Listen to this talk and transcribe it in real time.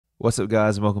What's up,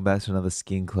 guys, and welcome back to another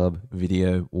Skin Club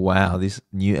video. Wow, this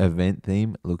new event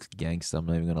theme looks gangster, I'm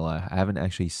not even gonna lie. I haven't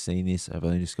actually seen this. I've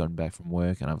only just gotten back from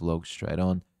work and I've logged straight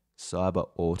on. Cyber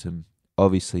Autumn,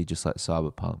 obviously just like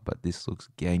Cyberpunk, but this looks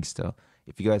gangster.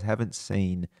 If you guys haven't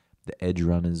seen the Edge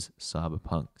Runners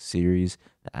Cyberpunk series,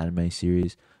 the anime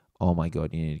series, oh my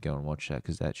god, you need to go and watch that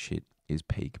because that shit is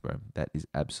peak, bro. That is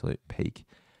absolute peak.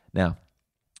 Now,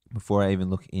 before I even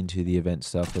look into the event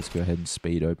stuff, let's go ahead and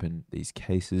speed open these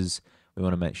cases. We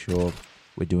want to make sure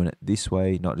we're doing it this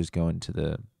way, not just going to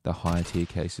the higher tier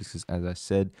cases, because as I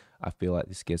said, I feel like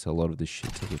this gets a lot of the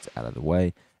shit tickets out of the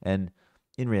way. And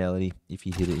in reality, if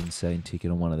you hit an insane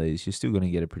ticket on one of these, you're still going to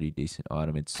get a pretty decent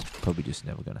item. It's probably just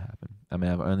never going to happen. I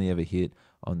mean, I've only ever hit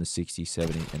on the 60,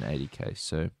 70, and 80 case.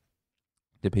 So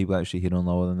do people actually hit on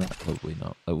lower than that? Probably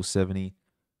not. Level 70.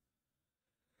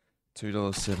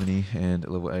 $2.70 and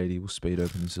level 80 will speed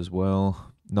open this as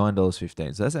well.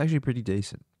 $9.15. So that's actually pretty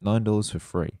decent. $9 for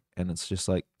free. And it's just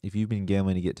like, if you've been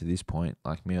gambling to get to this point,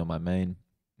 like me on my main,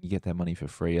 you get that money for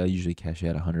free. I usually cash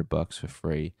out $100 for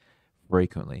free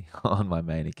frequently on my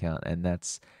main account. And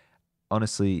that's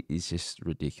honestly, it's just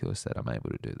ridiculous that I'm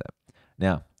able to do that.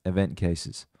 Now, event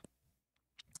cases.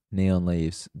 Neon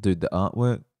Leaves. Dude, the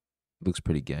artwork looks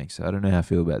pretty gangster. I don't know how I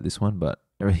feel about this one, but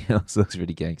everything else looks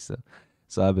pretty gangster.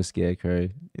 Cyber Scarecrow,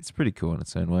 it's pretty cool in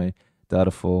its own way.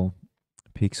 Datafall,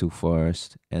 Pixel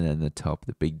Forest, and then the top,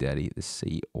 the Big Daddy, the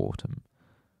Sea Autumn.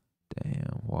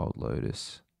 Damn, Wild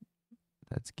Lotus.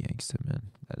 That's gangster,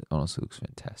 man. That honestly looks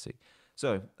fantastic.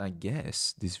 So, I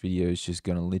guess this video is just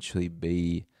going to literally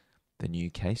be the new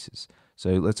cases.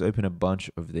 So, let's open a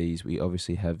bunch of these. We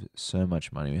obviously have so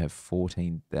much money. We have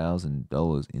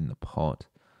 $14,000 in the pot.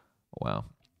 Wow.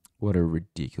 What a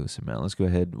ridiculous amount. Let's go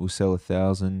ahead. We'll sell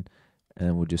 1,000.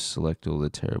 And we'll just select all the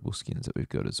terrible skins that we've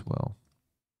got as well.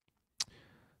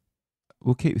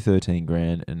 We'll keep 13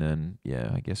 grand, and then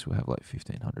yeah, I guess we'll have like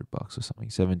 $1,500 or something,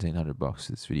 $1,700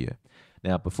 for this video.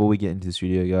 Now, before we get into this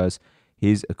video, guys,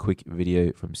 here's a quick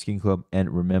video from Skin Club,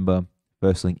 and remember,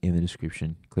 first link in the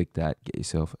description. Click that, get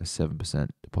yourself a 7%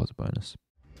 deposit bonus.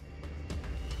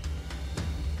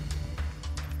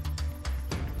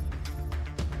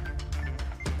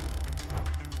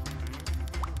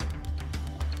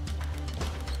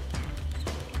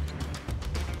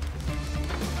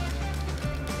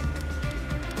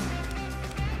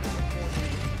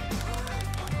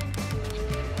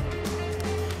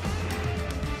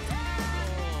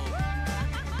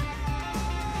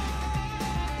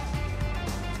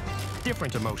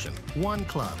 Different emotion. One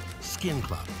club. Skin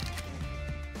Club.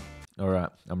 All right,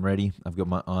 I'm ready. I've got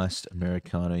my iced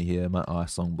Americano here, my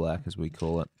ice long black as we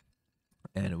call it.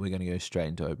 And we're going to go straight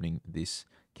into opening this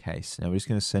case. Now, we're just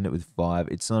going to send it with 5.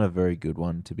 It's not a very good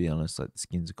one, to be honest. Like, the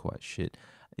skins are quite shit.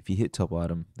 If you hit top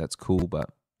item, that's cool,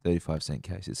 but 35-cent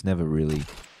case, it's never really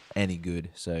any good.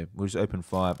 So we'll just open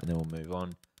 5 and then we'll move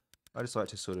on. I just like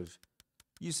to sort of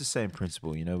use the same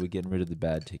principle. You know, we're getting rid of the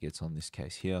bad tickets on this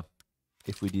case here.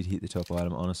 If we did hit the top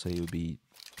item, honestly, it would be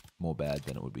more bad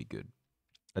than it would be good.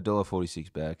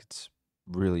 $1.46 back. It's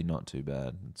really not too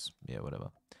bad. It's, yeah, whatever.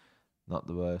 Not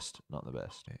the worst, not the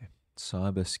best. Yeah.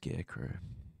 Cyber Scarecrow.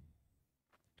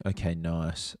 Okay,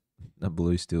 nice. A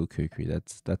blue steel kukri.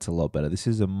 That's a lot better. This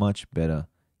is a much better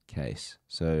case.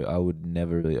 So I would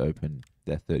never really open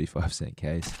that 35-cent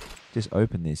case. Just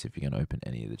open this if you're going to open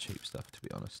any of the cheap stuff, to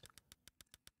be honest.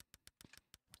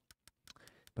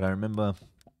 But I remember,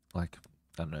 like,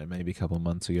 I don't know, maybe a couple of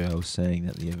months ago, I was saying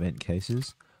that the event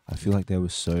cases, I feel like they were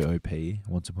so OP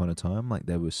once upon a time. Like,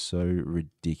 they were so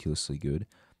ridiculously good.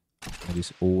 I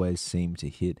just always seem to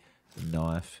hit the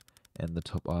knife and the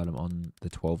top item on the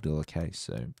 $12 case.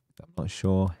 So I'm not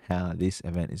sure how this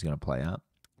event is going to play out,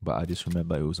 but I just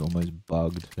remember it was almost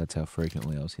bugged. That's how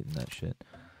frequently I was hitting that shit.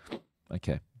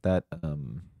 Okay, that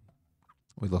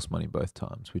we lost money both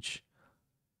times, which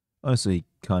honestly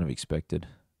kind of expected.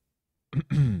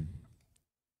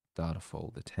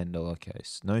 Datafall, the $10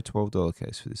 case. No $12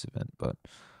 case for this event, but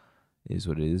it is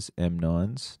what it is.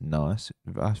 M9s, nice.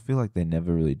 I feel like they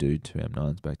never really do 2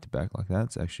 M9s back to back like that.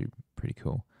 It's actually pretty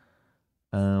cool.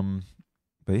 But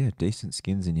yeah, decent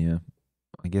skins in here.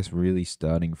 I guess really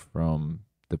starting from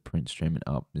the print stream and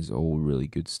up is all really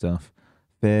good stuff.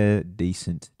 Fair,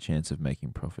 decent chance of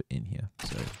making profit in here.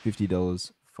 So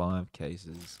 $50, 5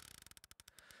 cases.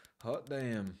 Hot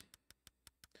damn.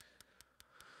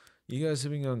 You guys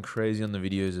have been going crazy on the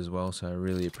videos as well, so I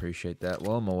really appreciate that.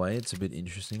 While I'm away, it's a bit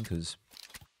interesting because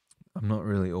I'm not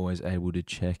really always able to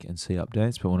check and see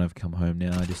updates, but when I've come home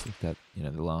now, I just looked at,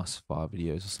 the last 5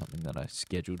 videos or something that I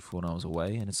scheduled for when I was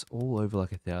away, and it's all over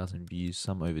like 1,000 views,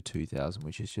 some over 2,000,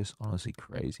 which is just honestly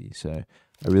crazy. So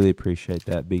I really appreciate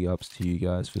that. Big ups to you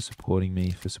guys for supporting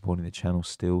me, for supporting the channel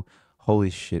still. Holy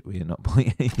shit, we are not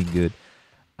playing anything good.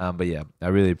 But yeah, I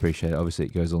really appreciate it. Obviously,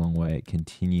 it goes a long way. It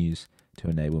continues to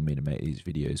enable me to make these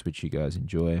videos, which you guys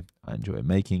enjoy. I enjoy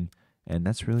making, and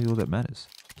that's really all that matters.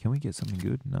 Can we get something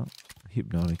good? No.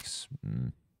 Hypnotics.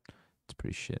 It's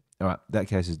pretty shit. All right, that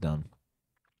case is done.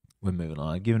 We're moving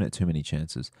on. I've given it too many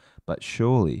chances, but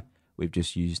surely we've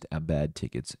just used our bad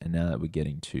tickets, and now that we're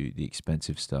getting to the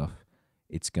expensive stuff,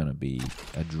 it's going to be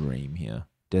a dream here.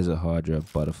 Desert Hydra,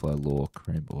 Butterfly Lore,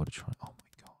 Cream Border Tron. Oh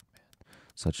my god, man.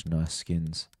 Such nice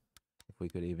skins. If we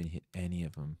could even hit any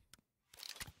of them.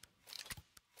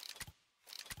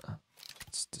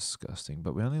 It's disgusting,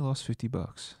 but we only lost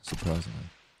 $50, surprisingly.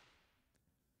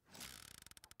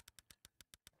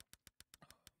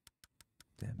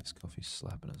 Damn, this coffee's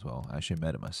slapping as well. I actually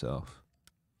made it myself.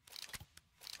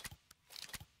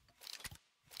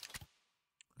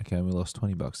 Okay, we lost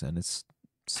 $20 then. It's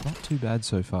not too bad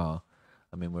so far.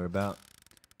 I mean, we're about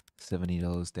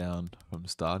 $70 down from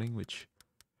starting, which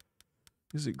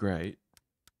isn't great.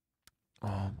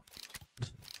 Oh,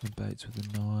 the baits with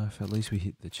the knife. At least we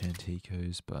hit the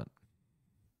Chanticos, but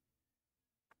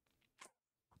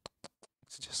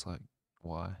it's just like,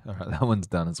 why? All right, that one's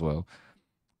done as well.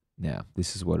 Now,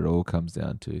 this is what it all comes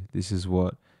down to. This is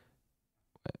what...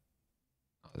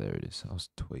 Oh, there it is. I was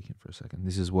tweaking for a second.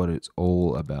 This is what it's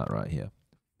all about right here.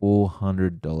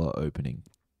 $400 opening.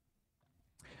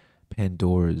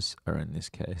 Pandoras are in this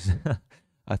case.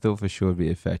 I thought for sure it'd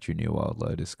be a Factory New Wild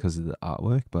Lotus because of the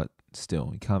artwork, but still,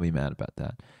 you can't be mad about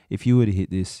that. If you were to hit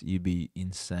this, you'd be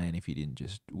insane if you didn't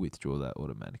just withdraw that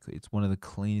automatically. It's one of the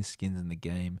cleanest skins in the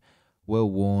game. Well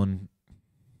worn.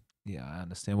 Yeah, I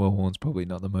understand well worn's probably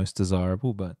not the most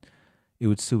desirable, but it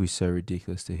would still be so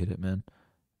ridiculous to hit it, man.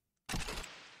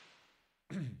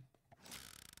 I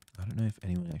don't know if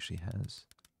anyone actually has.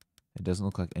 It doesn't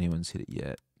look like anyone's hit it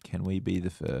yet. Can we be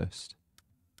the first?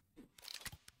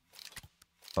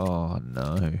 Oh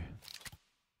no.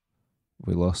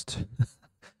 We lost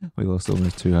we lost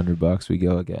almost $200. We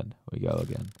go again. We go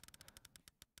again.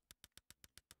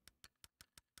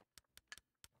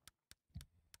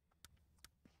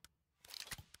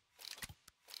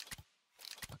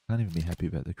 I can't even be happy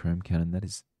about the chrome cannon. That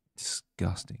is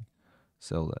disgusting.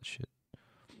 Sell that shit.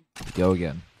 Go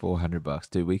again. $400.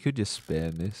 Dude, we could just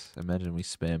spam this. Imagine we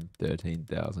spam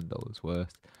 $13,000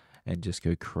 worth and just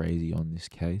go crazy on this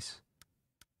case.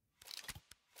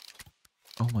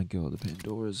 Oh my god, the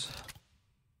Pandoras.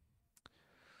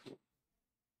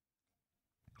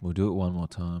 We'll do it one more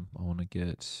time. I want to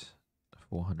get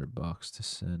 $400 to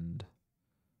send.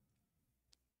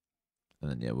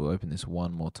 And then, yeah, we'll open this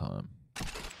one more time.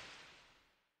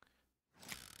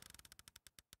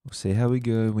 We'll see how we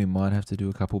go. We might have to do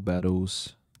a couple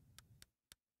battles.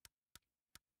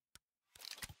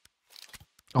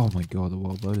 Oh my god, the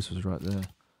Wild Lotus was right there.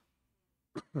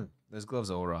 Those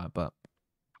gloves are alright, but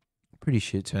pretty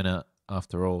shit turnout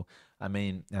after all. I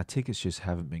mean, our tickets just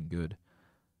haven't been good.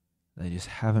 They just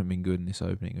haven't been good in this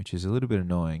opening, which is a little bit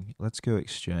annoying. Let's go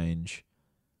exchange.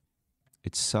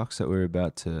 It sucks that we're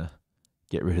about to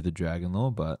get rid of the Dragon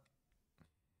Lore, but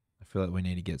I feel like we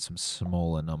need to get some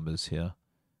smaller numbers here.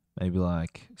 Maybe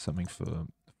like something for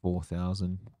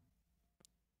 4,000.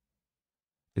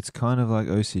 It's kind of like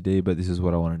OCD, but this is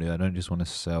what I want to do. I don't just want to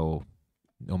sell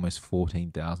almost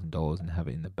 $14,000 and have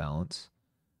it in the balance.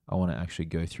 I want to actually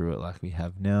go through it like we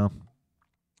have now.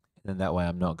 And that way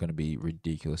I'm not going to be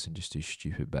ridiculous and just do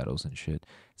stupid battles and shit.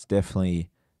 It's definitely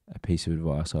a piece of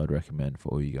advice I'd recommend for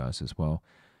all you guys as well.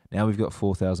 Now we've got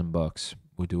 $4,000.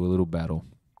 We'll do a little battle.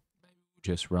 We'll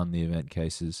just run the event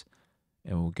cases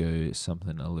and we'll go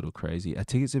something a little crazy. Our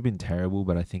tickets have been terrible,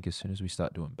 but I think as soon as we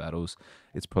start doing battles,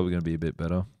 it's probably going to be a bit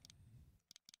better.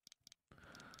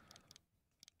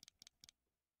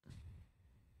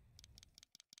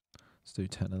 Let's do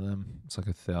 10 of them. It's like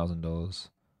 $1,000.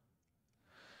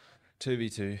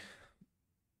 2v2.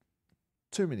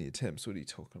 Too many attempts. What are you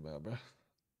talking about, bro?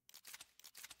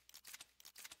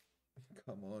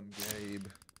 Come on, Gabe.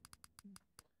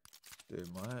 Dude,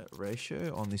 my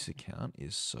ratio on this account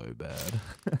is so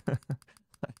bad.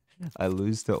 I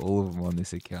lose to all of them on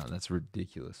this account. That's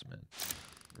ridiculous, man.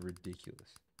 Ridiculous.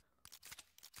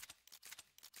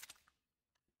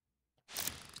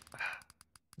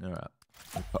 Alright.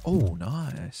 Oh,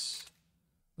 nice.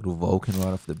 Little Vulcan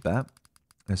right off the bat.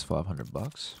 That's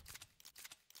 $500.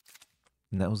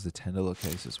 And that was the $10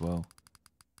 case as well.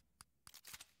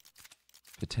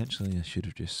 Potentially I should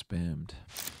have just spammed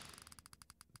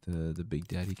the Big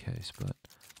Daddy case, but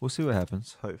we'll see what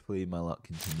happens. Hopefully my luck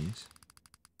continues.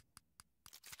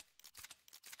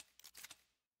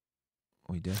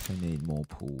 We definitely need more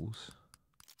pulls.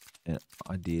 And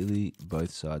ideally,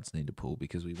 both sides need to pull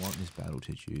because we want this battle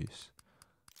to juice.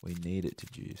 We need it to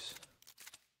juice.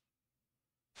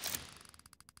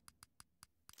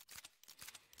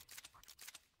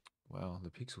 Wow, the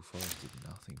Pixel Forest did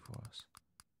nothing for us.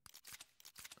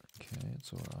 Okay,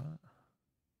 it's alright.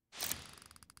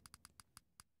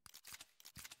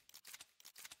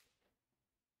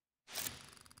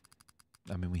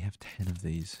 I mean, we have 10 of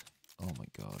these. Oh my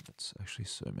god, that's actually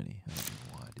so many. I don't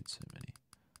know why I did so many.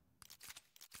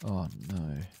 Oh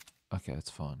no. Okay, that's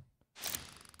fine.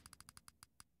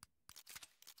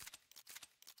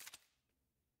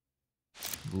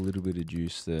 A little bit of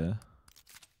juice there.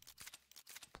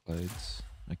 Blades.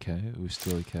 Okay, we're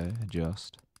still okay.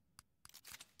 Adjust.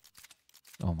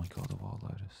 Oh my god, the Wild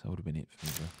Lotus. That would have been it for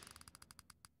me, bro.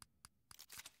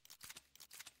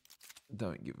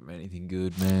 Don't give him anything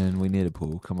good, man. We need a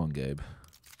pull. Come on, Gabe.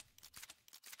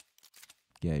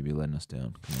 Gabe, you're letting us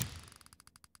down. Come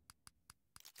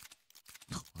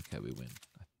on. Okay, we win.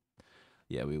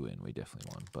 Yeah, we win. We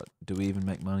definitely won. But do we even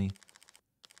make money?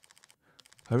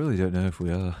 I really don't know if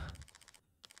we are.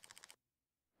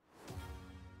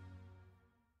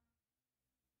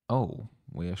 Oh,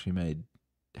 we actually made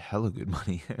hella good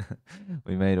money.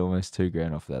 We made almost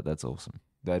 $2,000 off that. That's awesome.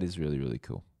 That is really, really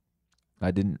cool.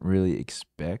 I didn't really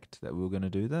expect that we were going to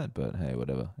do that, but hey,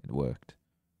 whatever. It worked.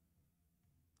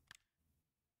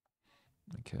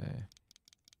 Okay.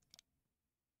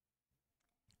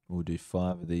 We'll do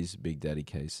 5 of these Big Daddy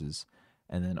cases.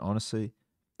 And then honestly,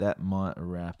 that might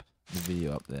wrap the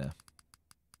video up there.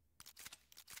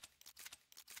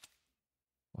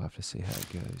 We'll have to see how it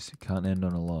goes. It can't end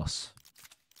on a loss.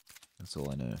 That's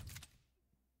all I know.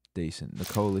 Decent. The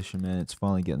coalition, man, it's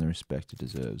finally getting the respect it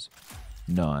deserves.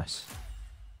 Nice.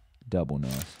 Double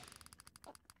nice.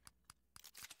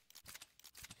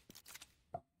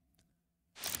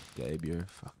 Gabe, you're a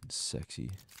fucking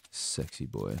sexy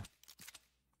boy.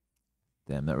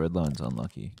 Damn, that red line's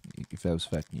unlucky. If that was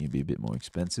factoring, it'd be a bit more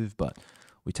expensive, but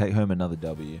we take home another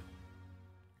W.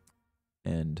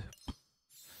 And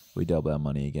we double our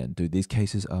money again. Dude, these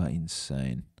cases are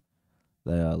insane.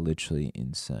 They are literally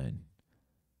insane.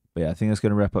 But yeah, I think that's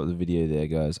going to wrap up the video there,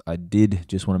 guys. I did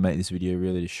just want to make this video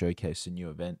really to showcase the new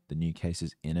event, the new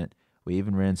cases in it. We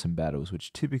even ran some battles,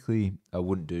 which typically I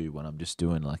wouldn't do when I'm just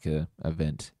doing like a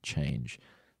event change.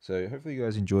 So hopefully you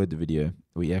guys enjoyed the video.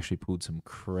 We actually pulled some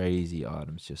crazy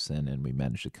items just then, and we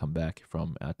managed to come back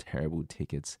from our terrible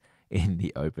tickets in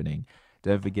the opening.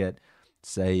 Don't forget,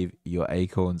 save your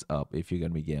acorns up if you're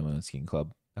going to be gambling on Skin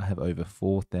Club. I have over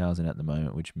 4,000 at the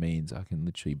moment, which means I can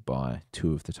literally buy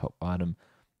 2 of the top item.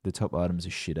 The top items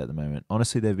are shit at the moment.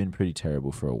 Honestly, they've been pretty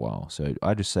terrible for a while. So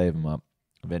I just save them up.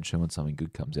 Eventually, when something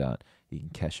good comes out, you can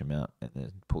cash them out and then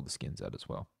pull the skins out as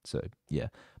well. So, yeah.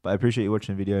 But I appreciate you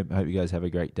watching the video. I hope you guys have a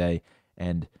great day,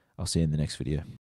 and I'll see you in the next video.